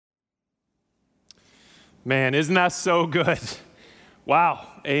Man, isn't that so good? Wow.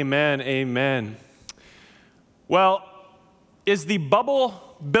 Amen. Amen. Well, is the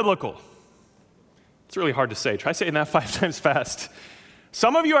bubble biblical? It's really hard to say. Try saying that 5 times fast.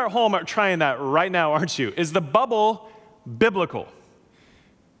 Some of you at home are trying that right now, aren't you? Is the bubble biblical?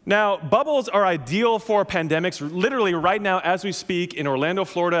 Now, bubbles are ideal for pandemics. Literally right now, as we speak, in Orlando,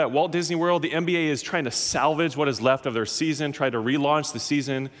 Florida, at Walt Disney World, the NBA is trying to salvage what is left of their season, try to relaunch the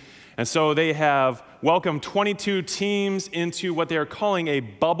season. And so they have welcomed 22 teams into what they're calling a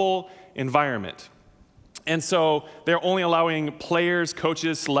bubble environment. And so they're only allowing players,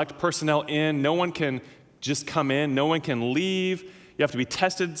 coaches, select personnel in. No one can just come in. No one can leave. You have to be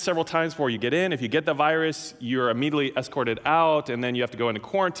tested several times before you get in. If you get the virus, you're immediately escorted out, and then you have to go into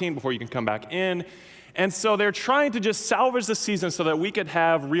quarantine before you can come back in. And so they're trying to just salvage the season so that we could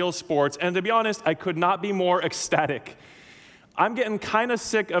have real sports. And to be honest, I could not be more ecstatic. I'm getting kind of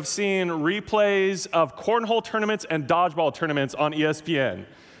sick of seeing replays of cornhole tournaments and dodgeball tournaments on ESPN,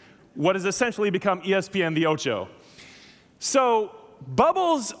 what has essentially become ESPN the Ocho. So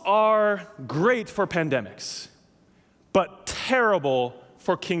bubbles are great for pandemics, but terrible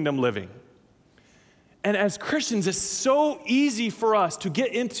for kingdom living. And as Christians, it's so easy for us to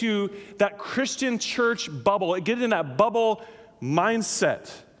get into that Christian church bubble, get in that bubble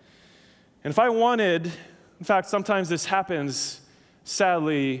mindset. And if I wanted, in fact, sometimes this happens,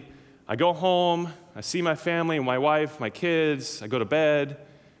 sadly, I go home, I see my family, my wife, my kids, I go to bed,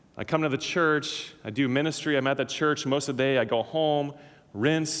 I come to the church, I do ministry, I'm at the church most of the day, I go home,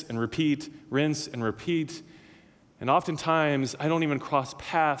 rinse and repeat, rinse and repeat. And oftentimes, I don't even cross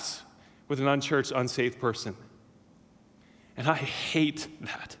paths with an unchurched, unsaved person. And I hate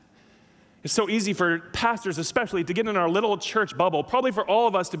that. It's so easy for pastors especially to get in our little church bubble, probably for all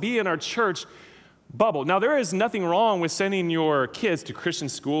of us to be in our church bubble. Now, there is nothing wrong with sending your kids to Christian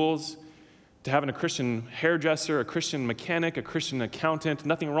schools, to having a Christian hairdresser, a Christian mechanic, a Christian accountant,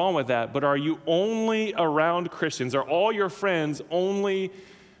 nothing wrong with that. But are you only around Christians? Are all your friends only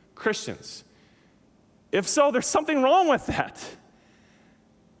Christians? If so, there's something wrong with that.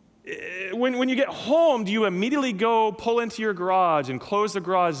 When you get home, do you immediately go pull into your garage and close the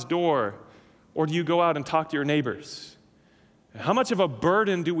garage door? Or do you go out and talk to your neighbors? How much of a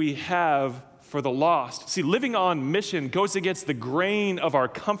burden do we have for the lost? See, living on mission goes against the grain of our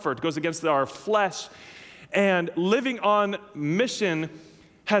comfort, goes against our flesh. And living on mission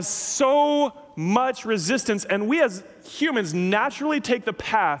has so much resistance, and we as humans naturally take the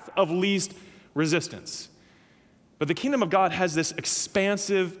path of least resistance. But the kingdom of God has this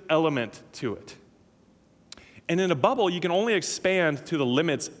expansive element to it. And in a bubble, you can only expand to the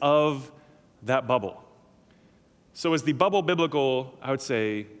limits of that bubble. So is the bubble biblical? I would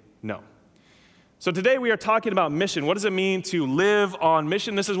say no. So today we are talking about mission. What does it mean to live on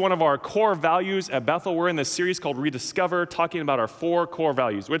mission? This is one of our core values at Bethel. We're in this series called Rediscover, talking about our 4 core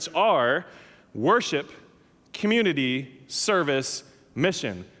values, which are worship, community, service,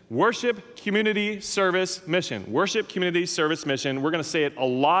 mission. Worship, community, service, mission. Worship, community, service, mission. We're going to say it a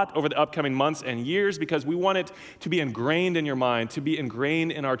lot over the upcoming months and years because we want it to be ingrained in your mind, to be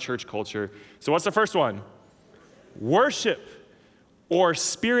ingrained in our church culture. So what's the first one? Worship, or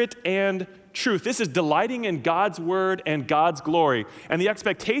spirit and truth. This is delighting in God's word and God's glory. And the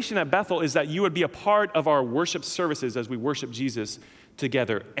expectation at Bethel is that you would be a part of our worship services as we worship Jesus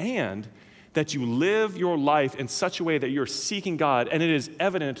together, and that you live your life in such a way that you're seeking God, and it is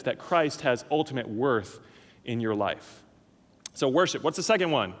evident that Christ has ultimate worth in your life. So worship. What's the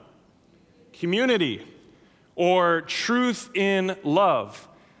second one? Community, or truth in love.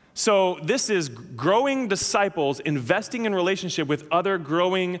 So this is growing disciples, investing in relationship with other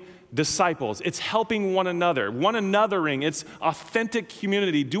growing disciples. It's helping one another, one anothering. It's authentic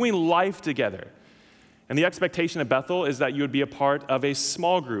community, doing life together. And the expectation at Bethel is that you would be a part of a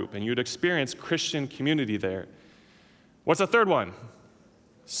small group and you would experience Christian community there. What's the third one?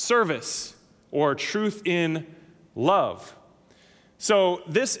 Service, or truth in love. So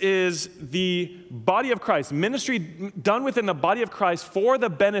this is the body of Christ, ministry done within the body of Christ for the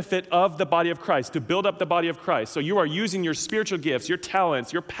benefit of the body of Christ, to build up the body of Christ. So you are using your spiritual gifts, your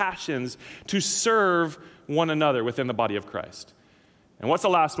talents, your passions to serve one another within the body of Christ. And what's the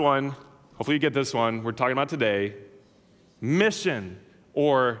last one? Hopefully you get this one we're talking about today. Mission,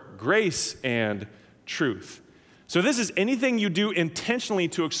 or grace and truth. So this is anything you do intentionally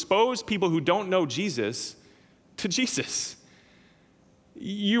to expose people who don't know Jesus to Jesus.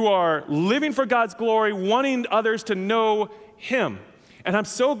 You are living for God's glory, wanting others to know Him. And I'm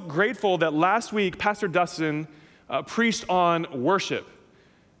so grateful that last week Pastor Dustin preached on worship.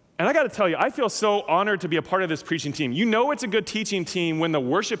 And I got to tell you, I feel so honored to be a part of this preaching team. You know it's a good teaching team when the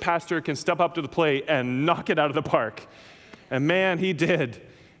worship pastor can step up to the plate and knock it out of the park. And man, he did.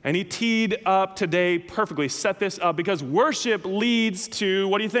 And he teed up today perfectly, set this up, because worship leads to,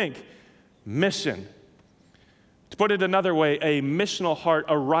 what do you think? Mission. To put it another way, a missional heart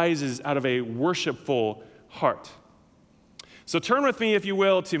arises out of a worshipful heart. So turn with me, if you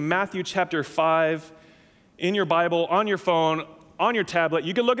will, to Matthew chapter 5 in your Bible, on your phone, on your tablet.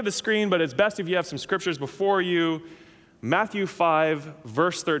 You can look at the screen, but it's best if you have some scriptures before you. Matthew 5,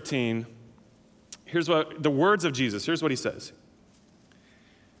 verse 13. Here's what the words of Jesus. Here's what he says.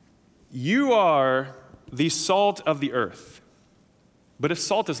 You are the salt of the earth. But if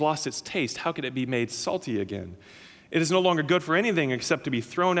salt has lost its taste, how could it be made salty again? It is no longer good for anything except to be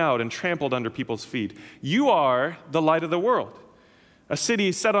thrown out and trampled under people's feet. You are the light of the world. A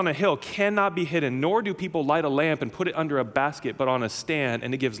city set on a hill cannot be hidden, nor do people light a lamp and put it under a basket, but on a stand,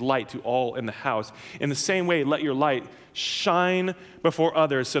 and it gives light to all in the house. In the same way, let your light shine before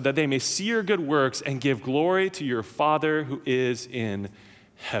others so that they may see your good works and give glory to your Father who is in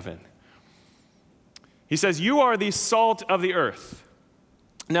heaven. He says, you are the salt of the earth.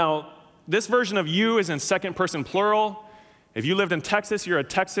 Now, this version of you is in second person plural. If you lived in Texas, you're a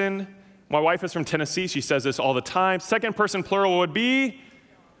Texan. My wife is from Tennessee. She says this all the time. Second person plural would be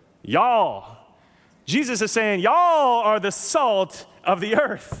y'all. Jesus is saying, y'all are the salt of the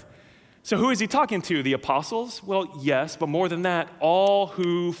earth. So who is he talking to? The apostles? Well, yes, but more than that, all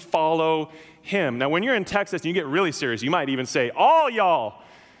who follow him. Now, when you're in Texas and you get really serious, you might even say, all y'all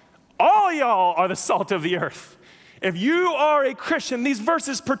are the salt of the earth. If you are a Christian, these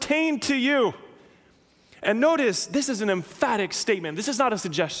verses pertain to you. And notice, this is an emphatic statement. This is not a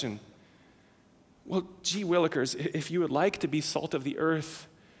suggestion. Well, gee willikers, if you would like to be salt of the earth,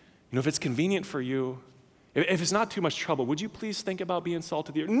 if it's convenient for you, if it's not too much trouble, would you please think about being salt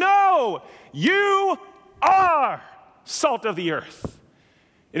of the earth? No! You are salt of the earth.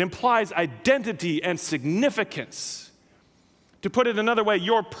 It implies identity and significance. To put it another way,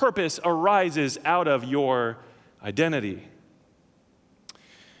 your purpose arises out of your identity.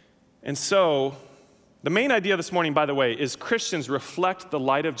 And so, the main idea this morning, by the way, is Christians reflect the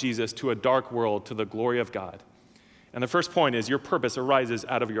light of Jesus to a dark world to the glory of God. And the first point is your purpose arises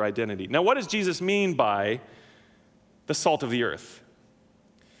out of your identity. Now, what does Jesus mean by the salt of the earth?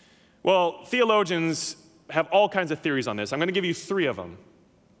 Well, theologians have all kinds of theories on this. I'm going to give you 3 of them.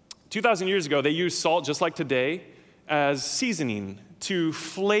 2,000 years ago, they used salt, just like today, as seasoning to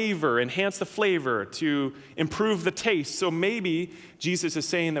flavor, enhance the flavor, to improve the taste. So maybe Jesus is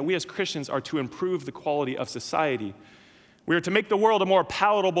saying that we as Christians are to improve the quality of society. We are to make the world a more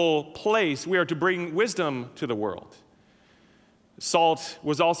palatable place. We are to bring wisdom to the world. Salt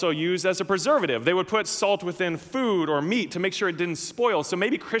was also used as a preservative. They would put salt within food or meat to make sure it didn't spoil. So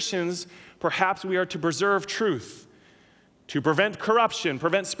maybe Christians, perhaps we are to preserve truth, to prevent corruption,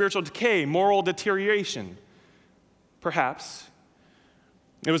 prevent spiritual decay, moral deterioration. Perhaps.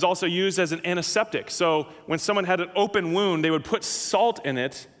 It was also used as an antiseptic. So when someone had an open wound, they would put salt in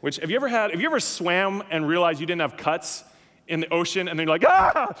it, which, have you ever swam and realized you didn't have cuts in the ocean, and then you're like,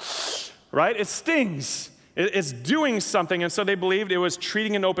 ah, right? It stings. It's doing something, and so they believed it was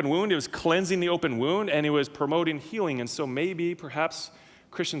treating an open wound, it was cleansing the open wound, and it was promoting healing. And so maybe, perhaps,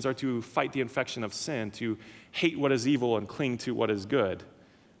 Christians are to fight the infection of sin, to hate what is evil and cling to what is good.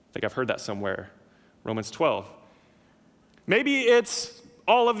 I think I've heard that somewhere. Romans 12. Maybe it's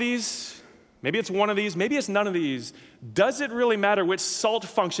all of these, maybe it's one of these, maybe it's none of these. Does it really matter which salt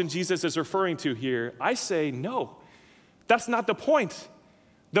function Jesus is referring to here? I say no. That's not the point.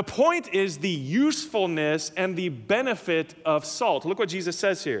 The point is the usefulness and the benefit of salt. Look what Jesus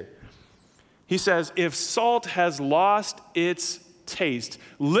says here. He says, if salt has lost its taste,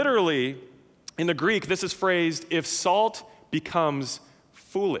 literally in the Greek, this is phrased, if salt becomes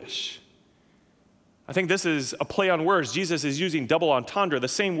foolish. I think this is a play on words. Jesus is using double entendre. The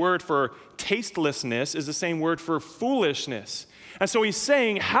same word for tastelessness is the same word for foolishness. And so he's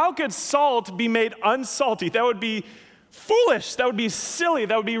saying, how could salt be made unsalty? That would be foolish. That would be silly.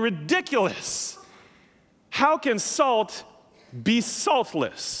 That would be ridiculous. How can salt be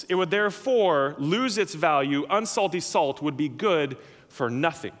saltless? It would therefore lose its value. Unsalty salt would be good for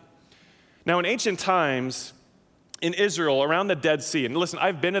nothing. Now, in ancient times, in Israel, around the Dead Sea, and listen,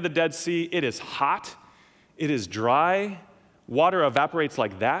 I've been to the Dead Sea. It is hot. It is dry. Water evaporates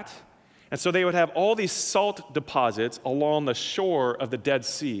like that. And so they would have all these salt deposits along the shore of the Dead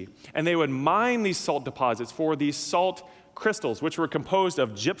Sea. And they would mine these salt deposits for these salt crystals, which were composed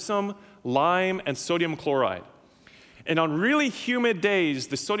of gypsum, lime, and sodium chloride. And on really humid days,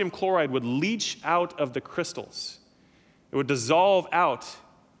 the sodium chloride would leach out of the crystals. It would dissolve out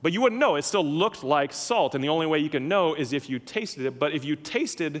But you wouldn't know. It still looked like salt, and the only way you can know is if you tasted it. But if you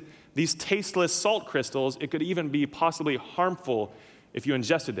tasted these tasteless salt crystals, it could even be possibly harmful if you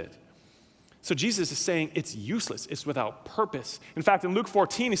ingested it. So Jesus is saying it's useless. It's without purpose. In fact, in Luke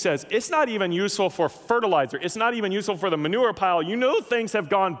 14, he says, it's not even useful for fertilizer. It's not even useful for the manure pile. You know things have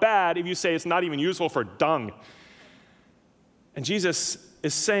gone bad if you say it's not even useful for dung. And Jesus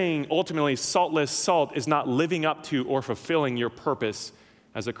is saying, ultimately, saltless salt is not living up to or fulfilling your purpose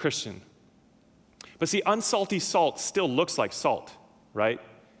as a Christian. But see, unsalty salt still looks like salt, right?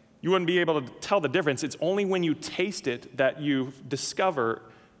 You wouldn't be able to tell the difference. It's only when you taste it that you discover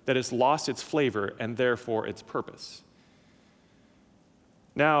that it's lost its flavor and therefore its purpose.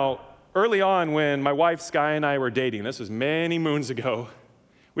 Now, early on when my wife Sky and I were dating, this was many moons ago,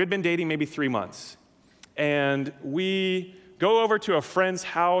 we had been dating maybe 3 months. And we go over to a friend's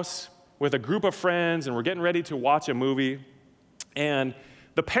house with a group of friends, and we're getting ready to watch a movie. And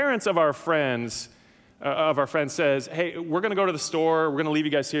the parents of our friend says, hey, we're going to go to the store. We're going to leave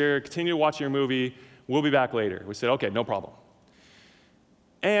you guys here. Continue to watch your movie. We'll be back later. We said, okay, no problem.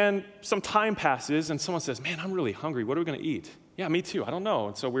 And some time passes, and someone says, man, I'm really hungry. What are we going to eat? Yeah, me too. I don't know.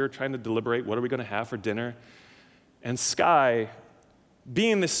 And so we were trying to deliberate, what are we going to have for dinner? And Sky,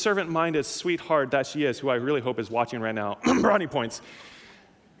 being the servant-minded sweetheart that she is, who I really hope is watching right now, brownie points,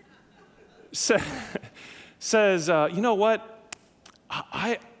 says, you know what?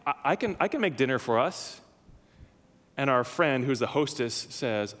 I can make dinner for us. And our friend, who's the hostess,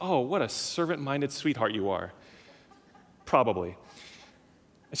 says, oh, what a servant-minded sweetheart you are. Probably.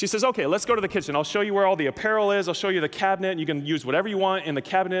 And she says, okay, let's go to the kitchen. I'll show you where all the apparel is. I'll show you the cabinet. You can use whatever you want in the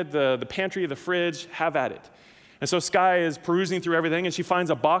cabinet, the pantry, the fridge. Have at it. And so Sky is perusing through everything, and she finds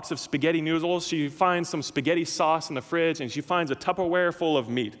a box of spaghetti noodles. She finds some spaghetti sauce in the fridge, and she finds a Tupperware full of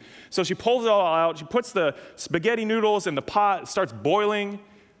meat. So she pulls it all out. She puts the spaghetti noodles in the pot. It starts boiling.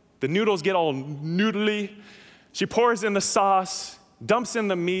 The noodles get all noodly. She pours in the sauce, dumps in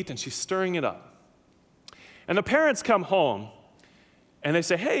the meat, and she's stirring it up. And the parents come home, and they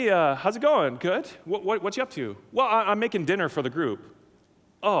say, hey, how's it going? Good? What you up to? Well, I'm making dinner for the group.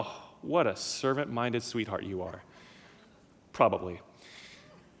 Oh, what a servant-minded sweetheart you are. Probably.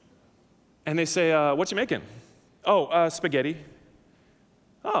 And they say, what you making? Oh, spaghetti.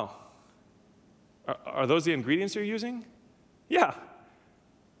 Oh. Are those the ingredients you're using? Yeah.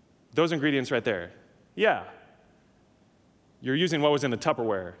 Those ingredients right there. Yeah. You're using what was in the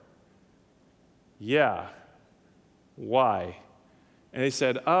Tupperware. Yeah. Why? And they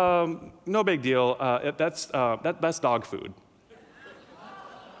said, no big deal. That's dog food.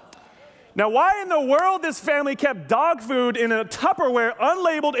 Now, why in the world this family kept dog food in a Tupperware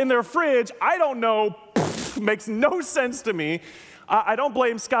unlabeled in their fridge, I don't know. Makes no sense to me. I don't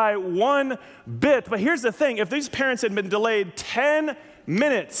blame Sky one bit. But here's the thing. If these parents had been delayed 10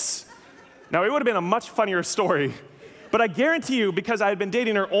 minutes, now it would have been a much funnier story. But I guarantee you, because I had been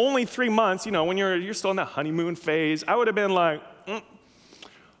dating her only 3 months, you know, when you're still in that honeymoon phase, I would have been like,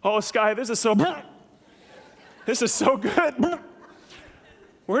 oh, Sky, this is so good.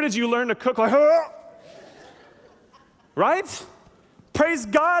 Where did you learn to cook like her? Right? Praise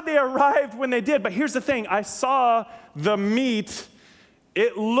God they arrived when they did. But here's the thing. I saw the meat.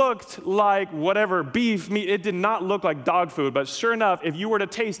 It looked like whatever, beef, meat. It did not look like dog food. But sure enough, if you were to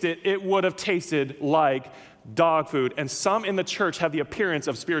taste it, it would have tasted like dog food. And some in the church have the appearance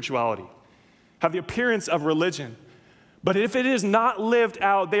of spirituality, have the appearance of religion. But if it is not lived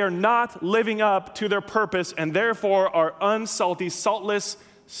out, they are not living up to their purpose and therefore are unsalty, saltless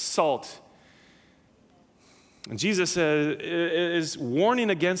salt. And Jesus is warning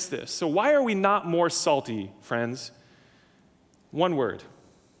against this. So why are we not more salty, friends? One word: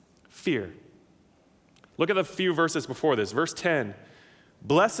 fear. Look at the few verses before this. Verse 10.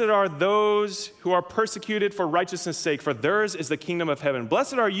 Blessed are those who are persecuted for righteousness' sake, for theirs is the kingdom of heaven.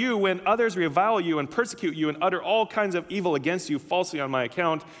 Blessed are you when others revile you and persecute you and utter all kinds of evil against you falsely on my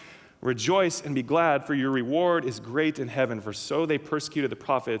account. Rejoice and be glad, for your reward is great in heaven, for so they persecuted the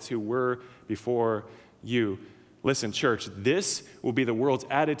prophets who were before you. Listen, church, this will be the world's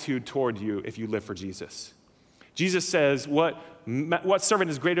attitude toward you if you live for Jesus. Jesus says, what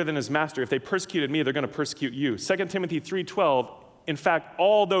servant is greater than his master? If they persecuted me, they're going to persecute you. 2 Timothy 3:12. In fact,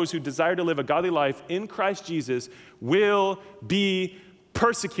 all those who desire to live a godly life in Christ Jesus will be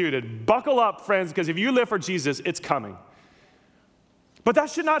persecuted. Buckle up, friends, because if you live for Jesus, it's coming. But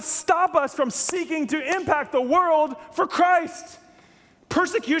that should not stop us from seeking to impact the world for Christ.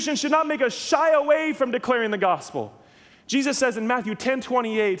 Persecution should not make us shy away from declaring the gospel. Jesus says in Matthew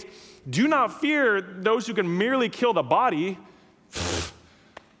 10:28, do not fear those who can merely kill the body.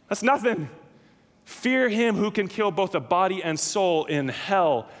 That's nothing. Fear him who can kill both the body and soul in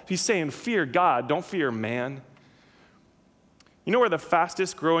hell. He's saying, fear God, don't fear man. You know where the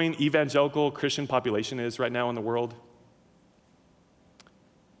fastest growing evangelical Christian population is right now in the world?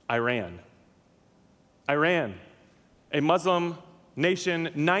 Iran. Iran, a Muslim nation,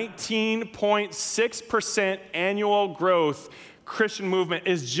 19.6% annual growth. Christian movement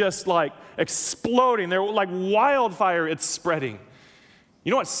is just like exploding. They're like wildfire, it's spreading. You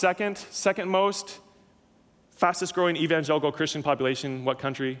know what second most fastest growing evangelical Christian population, what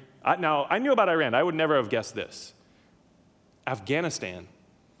country? Now, I knew about Iran. I would never have guessed this. Afghanistan,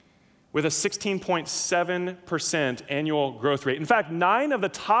 with a 16.7% annual growth rate. In fact, 9 of the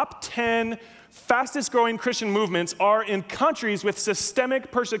top 10 fastest growing Christian movements are in countries with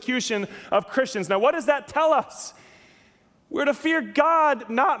systemic persecution of Christians. Now, what does that tell us? We're to fear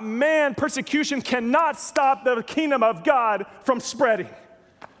God, not man. Persecution cannot stop the kingdom of God from spreading.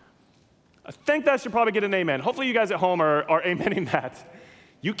 I think that should probably get an amen. Hopefully you guys at home are amening that.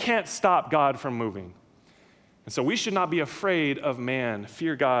 You can't stop God from moving. And so we should not be afraid of man.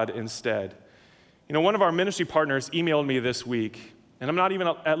 Fear God instead. You know, one of our ministry partners emailed me this week, and I'm not even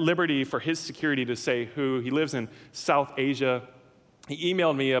at liberty for his security to say who. He lives in South Asia. He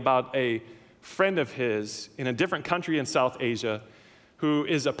emailed me about a friend of his in a different country in South Asia who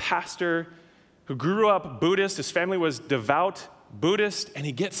is a pastor who grew up Buddhist. His family was devout Buddhist, and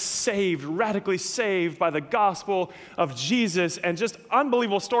he gets saved, radically saved by the gospel of Jesus. And just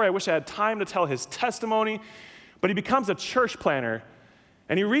unbelievable story. I wish I had time to tell his testimony. But he becomes a church planner.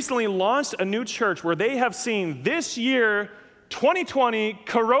 And he recently launched a new church where they have seen this year, 2020,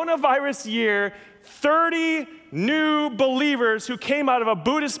 coronavirus year, 30 new believers who came out of a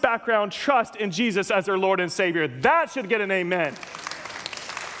Buddhist background trust in Jesus as their Lord and Savior. That should get an amen.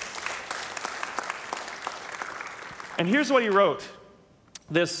 And here's what he wrote,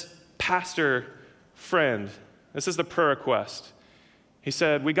 this pastor friend. This is the prayer request. He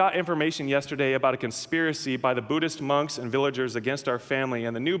said, we got information yesterday about a conspiracy by the Buddhist monks and villagers against our family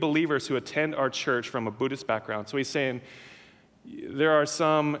and the new believers who attend our church from a Buddhist background. So he's saying, there are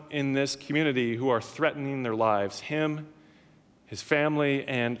some in this community who are threatening their lives, him, his family,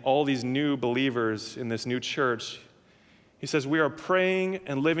 and all these new believers in this new church. He says, we are praying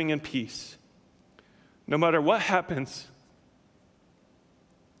and living in peace. No matter what happens,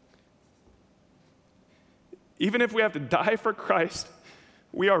 even if we have to die for Christ,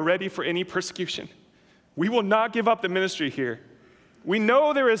 we are ready for any persecution. We will not give up the ministry here. We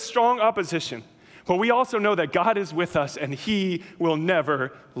know there is strong opposition, but we also know that God is with us and he will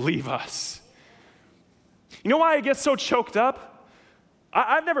never leave us. You know why I get so choked up?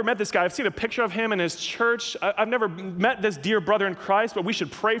 I've never met this guy. I've seen a picture of him in his church. I've never met this dear brother in Christ, but we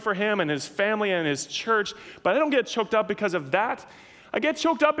should pray for him and his family and his church. But I don't get choked up because of that. I get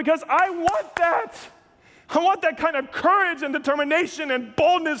choked up because I want that. I want that kind of courage and determination and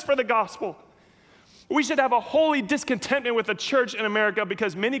boldness for the gospel. We should have a holy discontentment with the church in America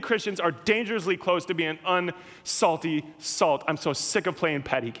because many Christians are dangerously close to being unsalty salt. I'm so sick of playing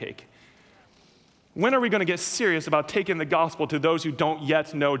patty cake. When are we going to get serious about taking the gospel to those who don't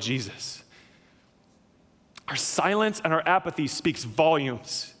yet know Jesus? Our silence and our apathy speaks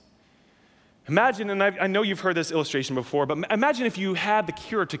volumes. Imagine, and I know you've heard this illustration before, but imagine if you had the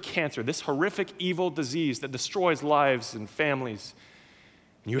cure to cancer, this horrific, evil disease that destroys lives and families.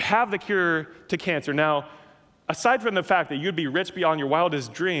 You have the cure to cancer. Now, aside from the fact that you'd be rich beyond your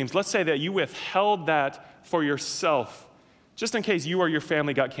wildest dreams, let's say that you withheld that for yourself, just in case you or your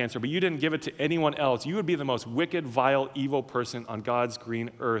family got cancer, but you didn't give it to anyone else. You would be the most wicked, vile, evil person on God's green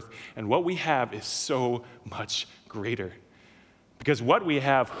earth. And what we have is so much greater. Because what we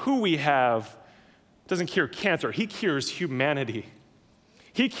have, who we have, doesn't cure cancer. He cures humanity.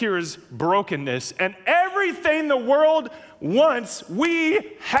 He cures brokenness. And everything the world wants,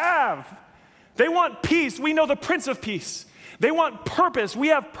 we have. They want peace. We know the Prince of Peace. They want purpose. We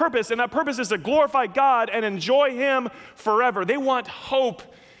have purpose, and that purpose is to glorify God and enjoy him forever. They want hope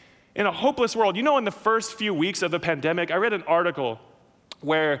in a hopeless world. You know, in the first few weeks of the pandemic, I read an article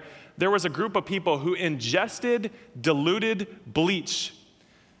where there was a group of people who ingested diluted bleach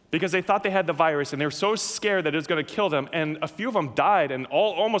because they thought they had the virus, and they were so scared that it was going to kill them, and a few of them died, and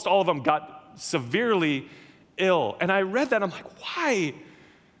almost all of them got severely ill. And I read that, I'm like, why?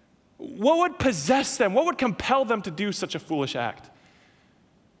 What would possess them? What would compel them to do such a foolish act?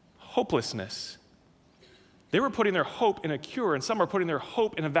 Hopelessness. They were putting their hope in a cure, and some are putting their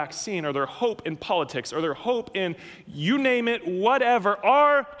hope in a vaccine, or their hope in politics, or their hope in, you name it, whatever.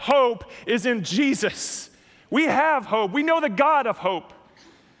 Our hope is in Jesus. We have hope. We know the God of hope.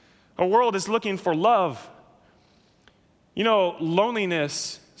 Our world is looking for love. You know,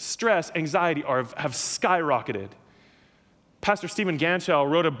 loneliness stress, anxiety have skyrocketed. Pastor Stephen Ganchell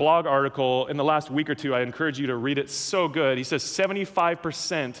wrote a blog article in the last week or two. I encourage you to read it. So good. He says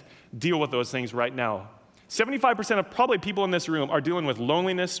 75% deal with those things right now. 75% of probably people in this room are dealing with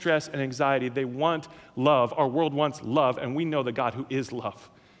loneliness, stress, and anxiety. They want love. Our world wants love, and we know the God who is love.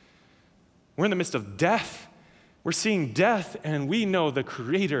 We're in the midst of death. We're seeing death, and we know the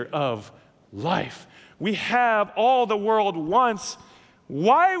creator of life. We have all the world wants.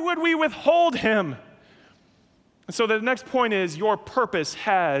 Why would we withhold him? So the next point is your purpose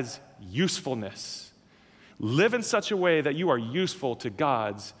has usefulness. Live in such a way that you are useful to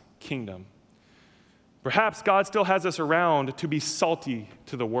God's kingdom. Perhaps God still has us around to be salty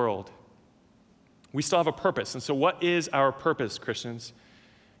to the world. We still have a purpose. And so what is our purpose, Christians?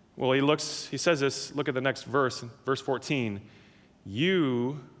 Well, he says this, look at the next verse, verse 14.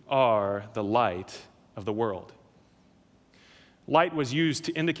 You are the light of the world. Light was used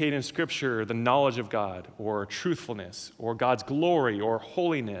to indicate in Scripture the knowledge of God, or truthfulness, or God's glory, or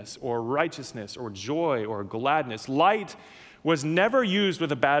holiness, or righteousness, or joy, or gladness. Light was never used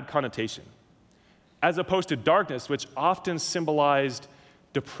with a bad connotation, as opposed to darkness, which often symbolized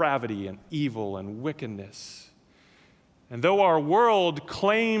depravity and evil and wickedness. And though our world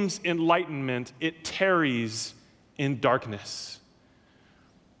claims enlightenment, it tarries in darkness.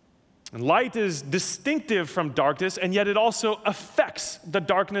 And light is distinctive from darkness, and yet it also affects the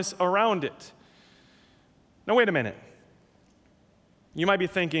darkness around it. Now, wait a minute. You might be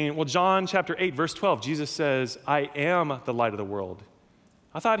thinking, well, John chapter 8, verse 12, Jesus says, I am the light of the world.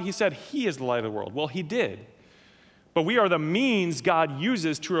 I thought he said he is the light of the world. Well, he did. But we are the means God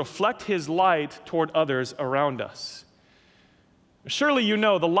uses to reflect his light toward others around us. Surely you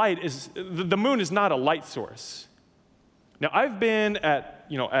know the moon is not a light source. Now, I've been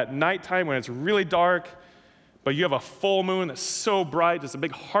at nighttime when it's really dark, but you have a full moon that's so bright, it's a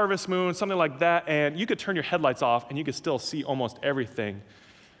big harvest moon, something like that, and you could turn your headlights off and you could still see almost everything.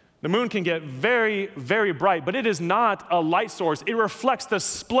 The moon can get very, very bright, but it is not a light source. It reflects the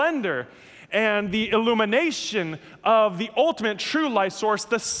splendor and the illumination of the ultimate true light source,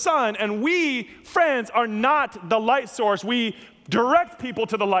 the sun. And we, friends, are not the light source. We direct people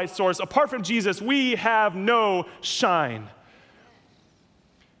to the light source. Apart from Jesus, we have no shine.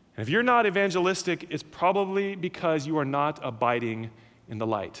 And if you're not evangelistic, it's probably because you are not abiding in the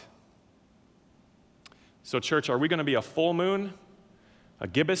light. So, church, are we going to be a full moon, a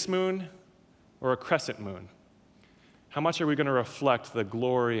gibbous moon, or a crescent moon? How much are we going to reflect the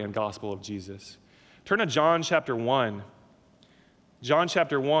glory and gospel of Jesus? Turn to John chapter 1. John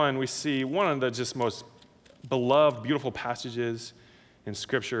chapter 1, we see one of the just most beloved, beautiful passages in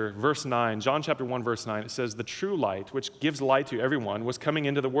Scripture. Verse 9, John chapter 1, verse 9, it says, the true light, which gives light to everyone, was coming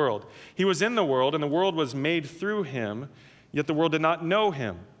into the world. He was in the world, and the world was made through him, yet the world did not know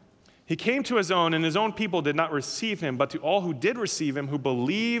him. He came to his own, and his own people did not receive him, but to all who did receive him, who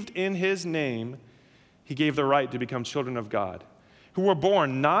believed in his name, he gave the right to become children of God, who were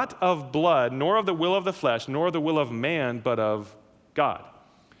born not of blood, nor of the will of the flesh, nor the will of man, but of God.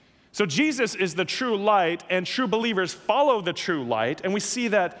 So Jesus is the true light, and true believers follow the true light, and we see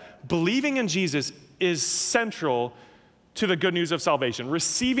that believing in Jesus is central to the good news of salvation.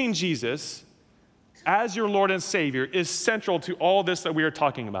 Receiving Jesus as your Lord and Savior is central to all this that we are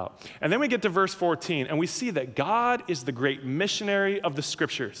talking about. And then we get to verse 14, and we see that God is the great missionary of the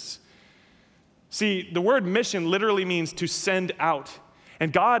Scriptures. See, the word mission literally means to send out,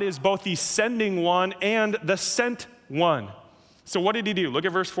 and God is both the sending one and the sent one. So what did he do? Look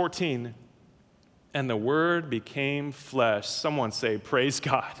at verse 14. And the Word became flesh. Someone say, praise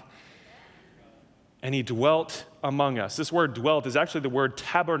God. And he dwelt among us. This word dwelt is actually the word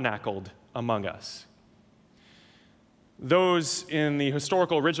tabernacled among us. Those in the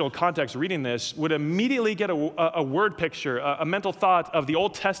historical original context reading this would immediately get a word picture, a mental thought of the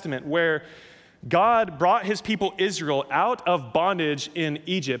Old Testament where God brought his people Israel out of bondage in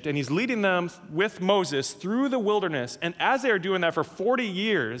Egypt, and he's leading them with Moses through the wilderness. And as they are doing that for 40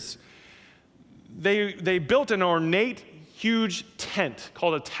 years, they built an ornate, huge tent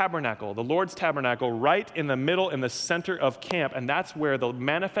called a tabernacle, the Lord's tabernacle, right in the middle, in the center of camp. And that's where the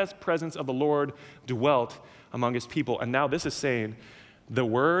manifest presence of the Lord dwelt among his people. And now this is saying the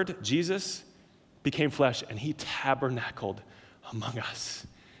Word, Jesus, became flesh, and he tabernacled among us.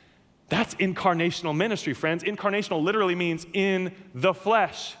 That's incarnational ministry, friends. Incarnational literally means in the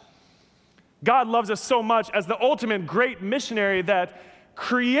flesh. God loves us so much as the ultimate great missionary that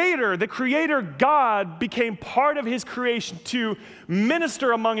the Creator God became part of his creation to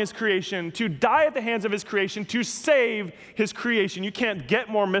minister among his creation, to die at the hands of his creation, to save his creation. You can't get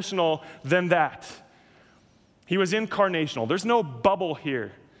more missional than that. He was incarnational. There's no bubble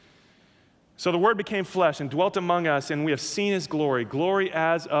here. So the Word became flesh and dwelt among us, and we have seen his glory, glory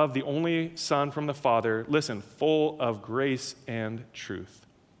as of the only Son from the Father, listen, full of grace and truth.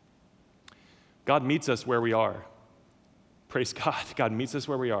 God meets us where we are. Praise God. God meets us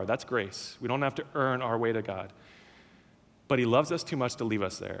where we are. That's grace. We don't have to earn our way to God. But he loves us too much to leave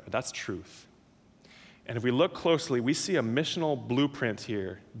us there. That's truth. And if we look closely, we see a missional blueprint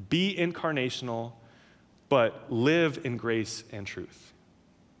here. Be incarnational, but live in grace and truth.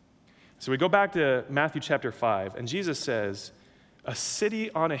 So we go back to Matthew chapter 5, and Jesus says, a city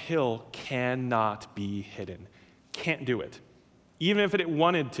on a hill cannot be hidden. Can't do it, even if it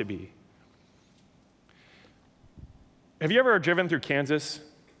wanted to be. Have you ever driven through Kansas?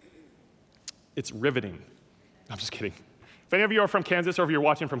 It's riveting. I'm just kidding. If any of you are from Kansas or if you're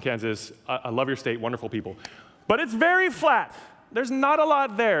watching from Kansas, I love your state, wonderful people. But it's very flat. There's not a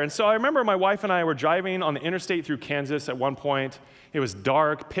lot there. And so I remember my wife and I were driving on the interstate through Kansas at one point. It was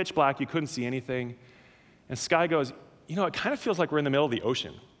dark, pitch black, you couldn't see anything. And Sky goes, you know, it kind of feels like we're in the middle of the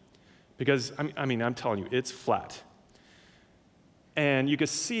ocean. Because, I'm telling you, it's flat. And you could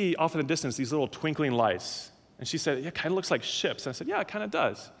see off in the distance these little twinkling lights. And she said, it kind of looks like ships. And I said, yeah, it kind of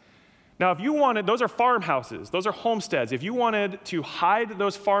does. Now, if you wanted, those are farmhouses. Those are homesteads. If you wanted to hide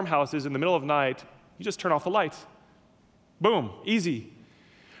those farmhouses in the middle of the night, you just turn off the lights. Boom, easy.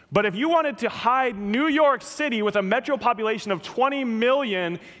 But if you wanted to hide New York City with a metro population of 20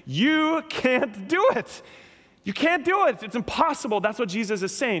 million, you can't do it. You can't do it. It's impossible. That's what Jesus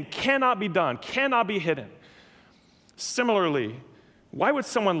is saying. Cannot be done. Cannot be hidden. Similarly, why would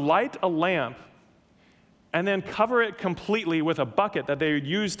someone light a lamp and then cover it completely with a bucket that they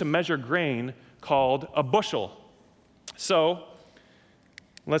use to measure grain called a bushel? So,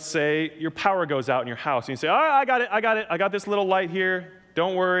 let's say your power goes out in your house, and you say, all right, I got this little light here.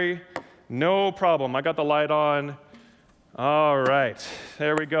 Don't worry, no problem. I got the light on. All right,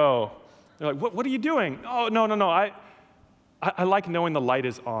 there we go. They're like, what are you doing? Oh, no. I like knowing the light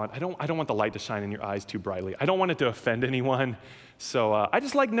is on. I don't want the light to shine in your eyes too brightly. I don't want it to offend anyone. So I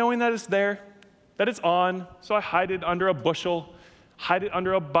just like knowing that it's there, that it's on. So I hide it under a bushel, hide it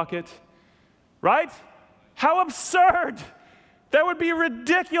under a bucket. Right? How absurd! That would be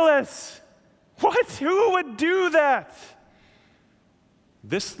ridiculous. What? Who would do that?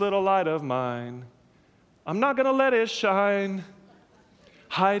 This little light of mine, I'm not going to let it shine.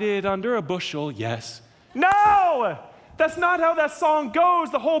 Hide it under a bushel, yes. No! That's not how that song goes.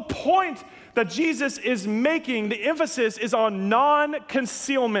 The whole point that Jesus is making, the emphasis is on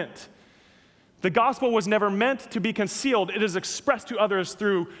non-concealment. The gospel was never meant to be concealed. It is expressed to others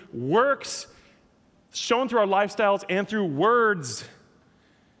through works, shown through our lifestyles, and through words.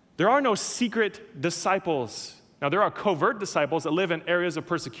 There are no secret disciples. Now, there are covert disciples that live in areas of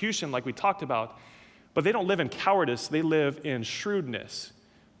persecution like we talked about, but they don't live in cowardice. They live in shrewdness,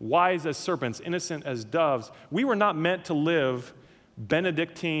 wise as serpents, innocent as doves. We were not meant to live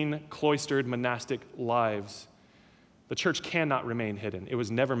Benedictine, cloistered, monastic lives. The church cannot remain hidden. It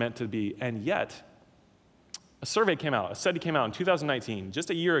was never meant to be. And yet, a study came out in 2019, just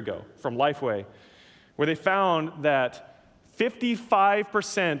a year ago, from Lifeway, where they found that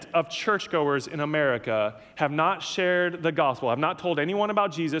 55% of churchgoers in America have not shared the gospel, have not told anyone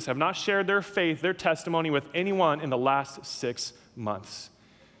about Jesus, have not shared their faith, their testimony with anyone in the last 6 months.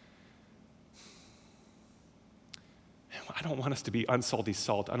 I don't want us to be unsalty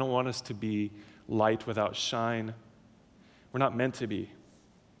salt. I don't want us to be light without shine. We're not meant to be.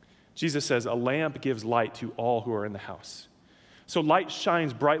 Jesus says, a lamp gives light to all who are in the house. So light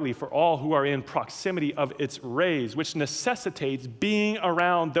shines brightly for all who are in proximity of its rays, which necessitates being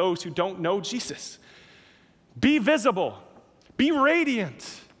around those who don't know Jesus. Be visible. Be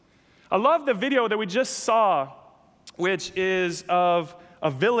radiant. I love the video that we just saw, which is of a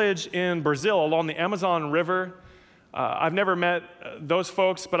village in Brazil along the Amazon River. I've never met those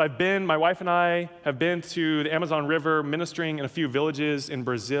folks, but my wife and I have been to the Amazon River ministering in a few villages in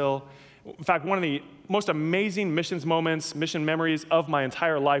Brazil. In fact, one of the most amazing mission memories of my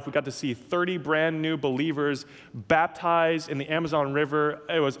entire life, we got to see 30 brand new believers baptized in the Amazon River.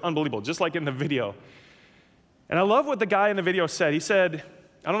 It was unbelievable, just like in the video. And I love what the guy in the video said. He said,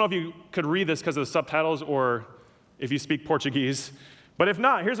 I don't know if you could read this because of the subtitles or if you speak Portuguese, but if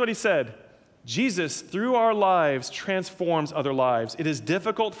not, here's what he said. Jesus, through our lives, transforms other lives. It is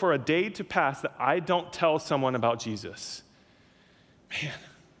difficult for a day to pass that I don't tell someone about Jesus. Man,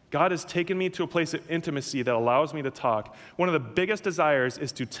 God has taken me to a place of intimacy that allows me to talk. One of the biggest desires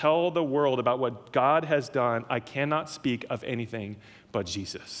is to tell the world about what God has done. I cannot speak of anything but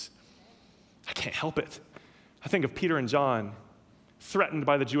Jesus. I can't help it. I think of Peter and John, threatened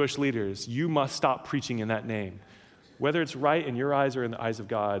by the Jewish leaders. You must stop preaching in that name. Whether it's right in your eyes or in the eyes of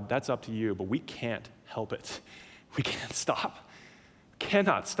God, that's up to you, but we can't help it. We can't stop.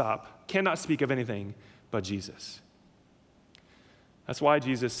 Cannot stop. Cannot speak of anything but Jesus. That's why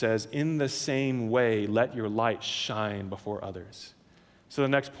Jesus says, in the same way, let your light shine before others. So the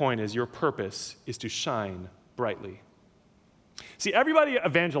next point is your purpose is to shine brightly. See, everybody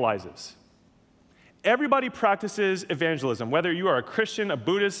evangelizes. Everybody practices evangelism. Whether you are a Christian, a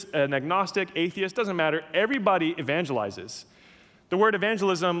Buddhist, an agnostic, atheist, doesn't matter. Everybody evangelizes. The word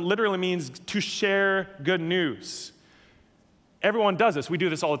evangelism literally means to share good news. Everyone does this. We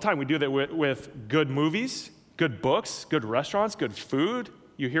do this all the time. We do that with good movies, good books, good restaurants, good food.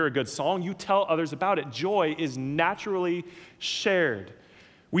 You hear a good song, you tell others about it. Joy is naturally shared.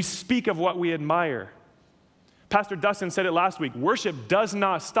 We speak of what we admire. Pastor Dustin said it last week, worship does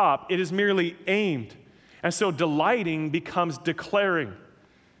not stop, it is merely aimed. And so delighting becomes declaring.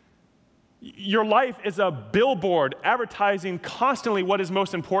 Your life is a billboard advertising constantly what is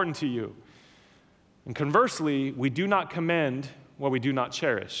most important to you. And conversely, we do not commend what we do not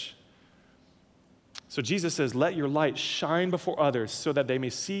cherish. So Jesus says, let your light shine before others so that they may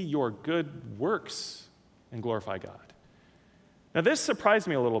see your good works and glorify God. Now this surprised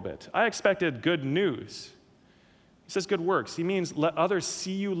me a little bit. I expected good news. He says good works. He means let others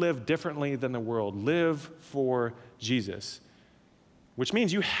see you live differently than the world. Live for Jesus. Which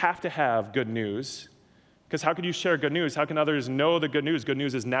means you have to have good news. Because how could you share good news? How can others know the good news? Good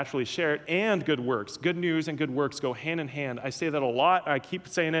news is naturally shared, and good works. Good news and good works go hand in hand. I say that a lot. I keep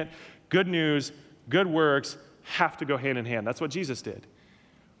saying it. Good news, good works have to go hand in hand. That's what Jesus did.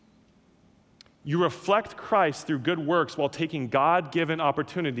 You reflect Christ through good works while taking God-given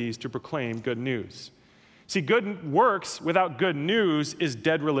opportunities to proclaim good news. See, good works without good news is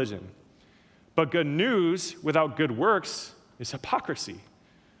dead religion. But good news without good works is hypocrisy.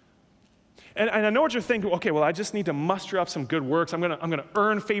 And I know what you're thinking, okay, well, I just need to muster up some good works. I'm gonna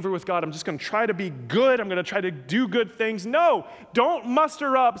earn favor with God. I'm just gonna try to be good. I'm gonna try to do good things. No, don't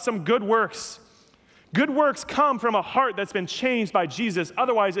muster up some good works. Good works come from a heart that's been changed by Jesus.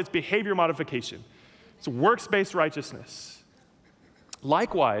 Otherwise, it's behavior modification. It's works-based righteousness.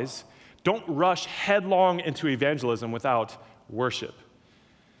 Likewise, don't rush headlong into evangelism without worship.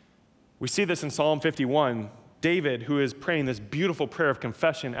 We see this in Psalm 51. David, who is praying this beautiful prayer of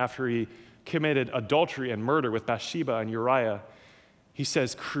confession after he committed adultery and murder with Bathsheba and Uriah, he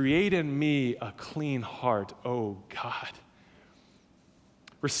says, create in me a clean heart, O God.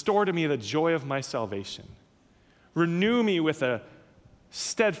 Restore to me the joy of my salvation. Renew me with a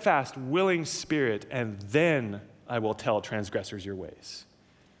steadfast, willing spirit, and then I will tell transgressors your ways.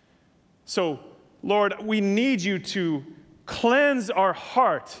 So, Lord, we need you to cleanse our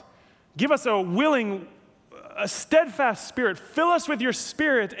heart. Give us a willing, a steadfast spirit. Fill us with your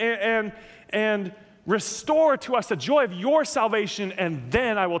spirit and restore to us the joy of your salvation, and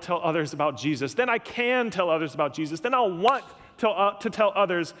then I will tell others about Jesus. Then I can tell others about Jesus. Then I'll want to tell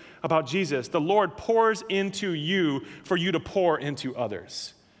others about Jesus. The Lord pours into you for you to pour into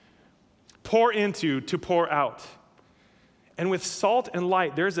others. Pour into to pour out. And with salt and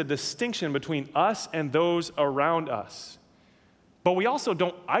light, there's a distinction between us and those around us. But we also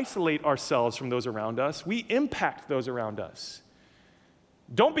don't isolate ourselves from those around us. We impact those around us.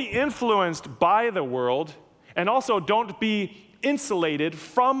 Don't be influenced by the world, and also don't be insulated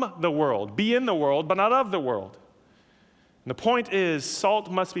from the world. Be in the world, but not of the world. And the point is,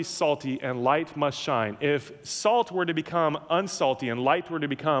 salt must be salty and light must shine. If salt were to become unsalty and light were to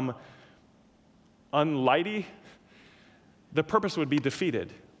become unlighty, the purpose would be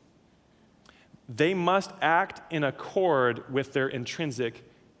defeated. They must act in accord with their intrinsic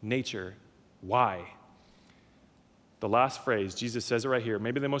nature. Why? The last phrase, Jesus says it right here,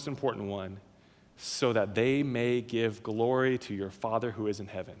 maybe the most important one, so that they may give glory to your Father who is in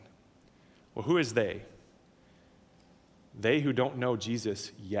heaven. Well, who is they? They who don't know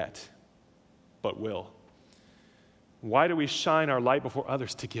Jesus yet, but will. Why do we shine our light before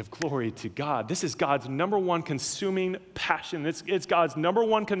others? To give glory to God. This is God's number one consuming passion. It's God's number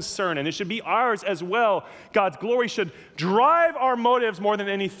one concern, and it should be ours as well. God's glory should drive our motives more than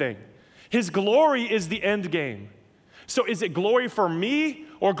anything. His glory is the end game. So is it glory for me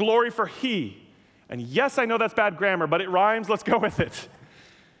or glory for he? And yes, I know that's bad grammar, but it rhymes. Let's go with it.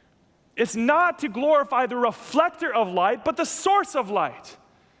 It's not to glorify the reflector of light, but the source of light.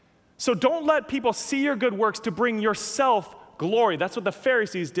 So don't let people see your good works to bring yourself glory. That's what the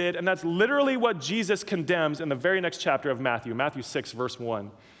Pharisees did, and that's literally what Jesus condemns in the very next chapter of Matthew, Matthew 6, verse 1.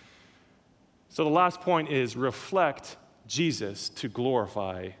 So the last point is reflect Jesus to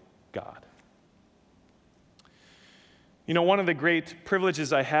glorify God. You know, one of the great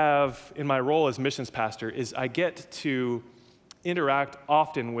privileges I have in my role as missions pastor is I get to interact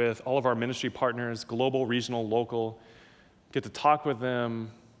often with all of our ministry partners, global, regional, local, get to talk with them,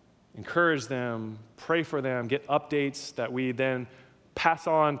 encourage them, pray for them, get updates that we then pass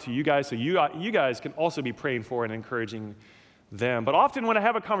on to you guys so you guys can also be praying for and encouraging them. But often when I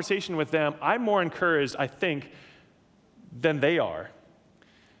have a conversation with them, I'm more encouraged, I think, than they are.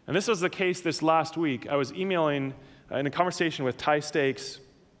 And this was the case this last week. I was emailing in a conversation with Ty Stakes,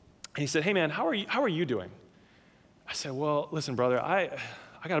 and he said, "Hey man, how are you doing?" I said, "Well, listen, brother, I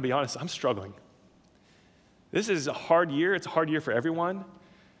got to be honest, I'm struggling. This is a hard year. It's a hard year for everyone.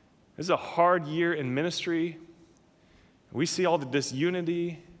 This is a hard year in ministry. We see all the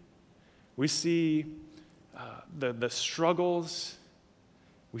disunity. We see the struggles.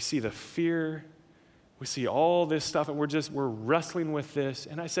 We see the fear. We see all this stuff, and we're wrestling with this."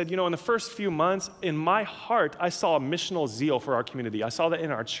 And I said, you know, in the first few months, in my heart, I saw a missional zeal for our community. I saw that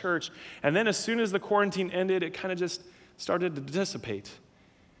in our church. And then as soon as the quarantine ended, it kind of just started to dissipate.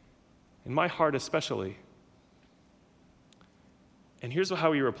 In my heart especially. And here's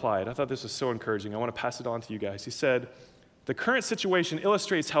how he replied. I thought this was so encouraging. I want to pass it on to you guys. He said, "The current situation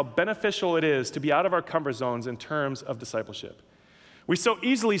illustrates how beneficial it is to be out of our comfort zones in terms of discipleship. We so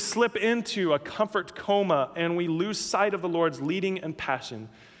easily slip into a comfort coma and we lose sight of the Lord's leading and passion.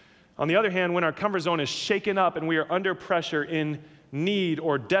 On the other hand, when our comfort zone is shaken up and we are under pressure, in need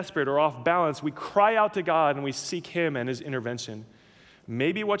or desperate or off balance, we cry out to God and we seek Him and His intervention.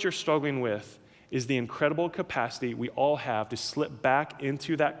 Maybe what you're struggling with is the incredible capacity we all have to slip back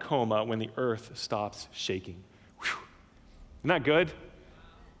into that coma when the earth stops shaking." Whew. Isn't that good?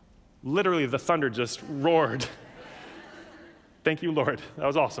 Literally, the thunder just roared. Thank you, Lord. That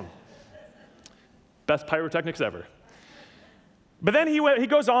was awesome. Best pyrotechnics ever. But then he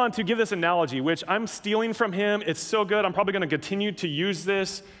goes on to give this analogy, which I'm stealing from him. It's so good. I'm probably going to continue to use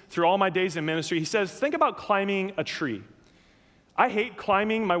this through all my days in ministry. He says, think about climbing a tree. I hate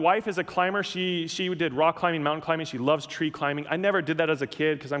climbing. My wife is a climber. She did rock climbing, mountain climbing. She loves tree climbing. I never did that as a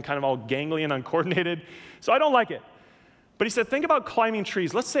kid because I'm kind of all gangly and uncoordinated, so I don't like it. But he said, think about climbing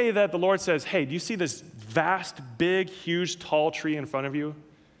trees. Let's say that the Lord says, "Hey, do you see this vast, big, huge, tall tree in front of you?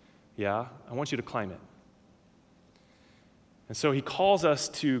 Yeah, I want you to climb it." And so he calls us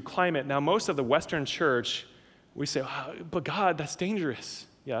to climb it. Now, most of the Western church, we say, "Oh, but God, that's dangerous."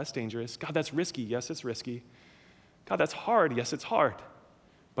 Yeah, that's dangerous. "God, that's risky." Yes, it's risky. "God, that's hard." Yes, it's hard.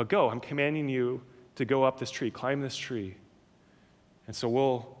 But go, I'm commanding you to go up this tree, climb this tree. And so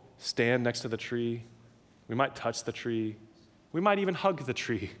we'll stand next to the tree. We might touch the tree. We might even hug the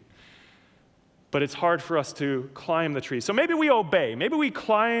tree. But it's hard for us to climb the tree. So maybe we obey. Maybe we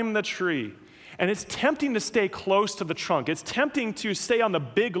climb the tree. And it's tempting to stay close to the trunk. It's tempting to stay on the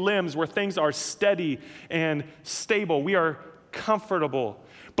big limbs where things are steady and stable. We are comfortable.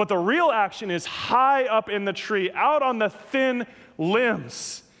 But the real action is high up in the tree, out on the thin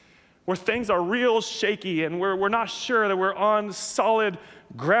limbs, where things are real shaky and we're not sure that we're on solid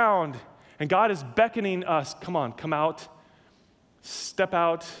ground. And God is beckoning us, come on, come out, step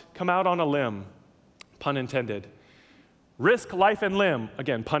out, come out on a limb, pun intended. Risk life and limb,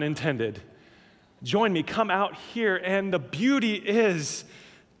 again, pun intended. Join me, come out here. And the beauty is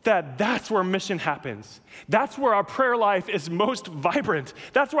that that's where mission happens. That's where our prayer life is most vibrant.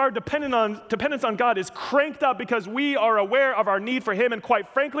 That's where our dependence on God is cranked up because we are aware of our need for Him. And quite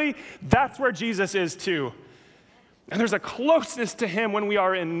frankly, that's where Jesus is too. And there's a closeness to Him when we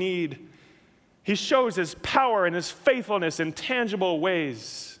are in need. He shows His power and His faithfulness in tangible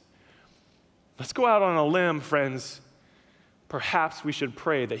ways. Let's go out on a limb, friends. Perhaps we should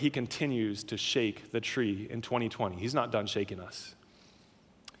pray that He continues to shake the tree in 2020. He's not done shaking us.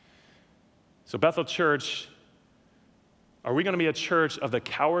 So Bethel Church, are we going to be a church of the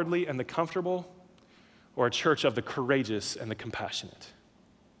cowardly and the comfortable, or a church of the courageous and the compassionate?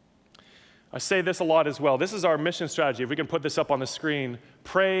 I say this a lot as well. This is our mission strategy. If we can put this up on the screen,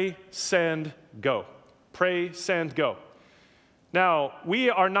 pray, send, go. Pray, send, go. Now, we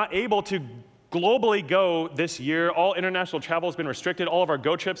are not able to globally go this year. All international travel has been restricted. All of our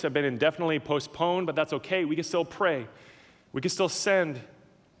go trips have been indefinitely postponed, but that's okay. We can still pray. We can still send,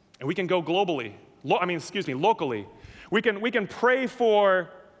 and we can go globally. Locally. We can pray for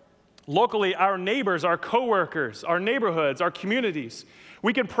locally our neighbors, our coworkers, our neighborhoods, our communities.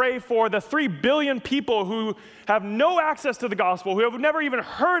 We can pray for the 3 billion people who have no access to the gospel, who have never even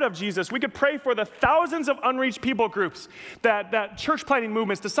heard of Jesus. We could pray for the thousands of unreached people groups that church planting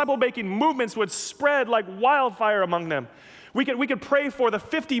movements, disciple-making movements would spread like wildfire among them. We could pray for the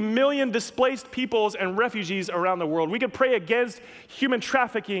 50 million displaced peoples and refugees around the world. We could pray against human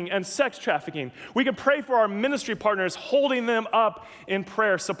trafficking and sex trafficking. We could pray for our ministry partners, holding them up in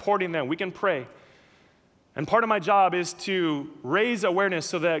prayer, supporting them. We can pray. And part of my job is to raise awareness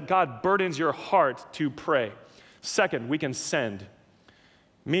so that God burdens your heart to pray. Second, we can send,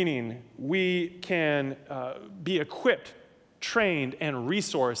 meaning we can be equipped, trained, and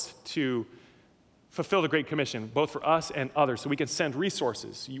resourced to fulfill the Great Commission, both for us and others, so we can send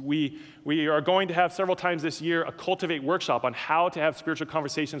resources. We are going to have several times this year a Cultivate workshop on how to have spiritual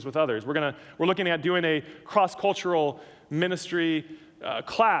conversations with others. We're looking at doing a cross-cultural ministry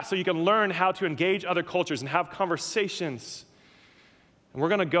class so you can learn how to engage other cultures and have conversations. And we're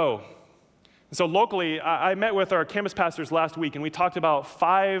going to go. And so locally, I met with our campus pastors last week, and we talked about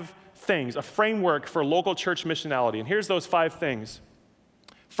 5 things, a framework for local church missionality. And here's those 5 things.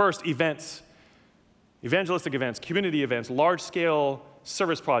 First, events. Evangelistic events, community events, large-scale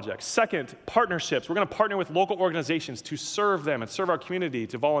service projects. Second, partnerships. We're going to partner with local organizations to serve them and serve our community,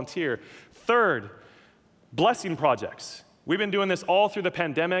 to volunteer. Third, blessing projects. We've been doing this all through the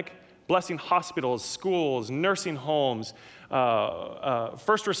pandemic, blessing hospitals, schools, nursing homes,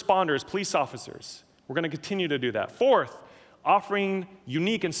 first responders, police officers. We're going to continue to do that. Fourth, offering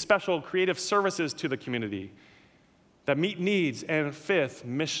unique and special creative services to the community that meet needs. And fifth,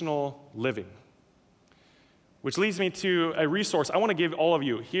 missional living. Which leads me to a resource I want to give all of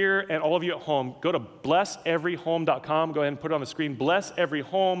you here and all of you at home. Go to blesseveryhome.com. Go ahead and put it on the screen.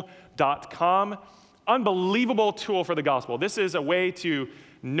 Blesseveryhome.com. Unbelievable tool for the gospel. This is a way to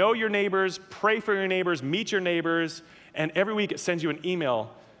know your neighbors, pray for your neighbors, meet your neighbors, and every week it sends you an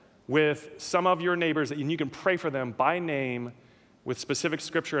email with some of your neighbors, and you can pray for them by name with specific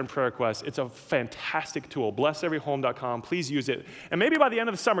scripture and prayer requests. It's a fantastic tool. Blesseveryhome.com. Please use it. And maybe by the end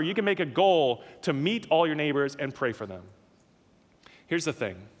of the summer, you can make a goal to meet all your neighbors and pray for them. Here's the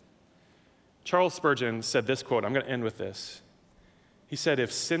thing. Charles Spurgeon said this quote. I'm going to end with this. He said,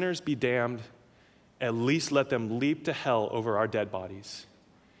 "If sinners be damned, at least let them leap to hell over our dead bodies.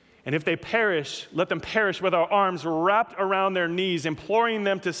 And if they perish, let them perish with our arms wrapped around their knees, imploring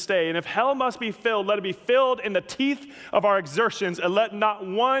them to stay. And if hell must be filled, let it be filled in the teeth of our exertions, and let not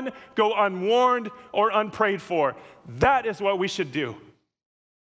one go unwarned or unprayed for." That is what we should do.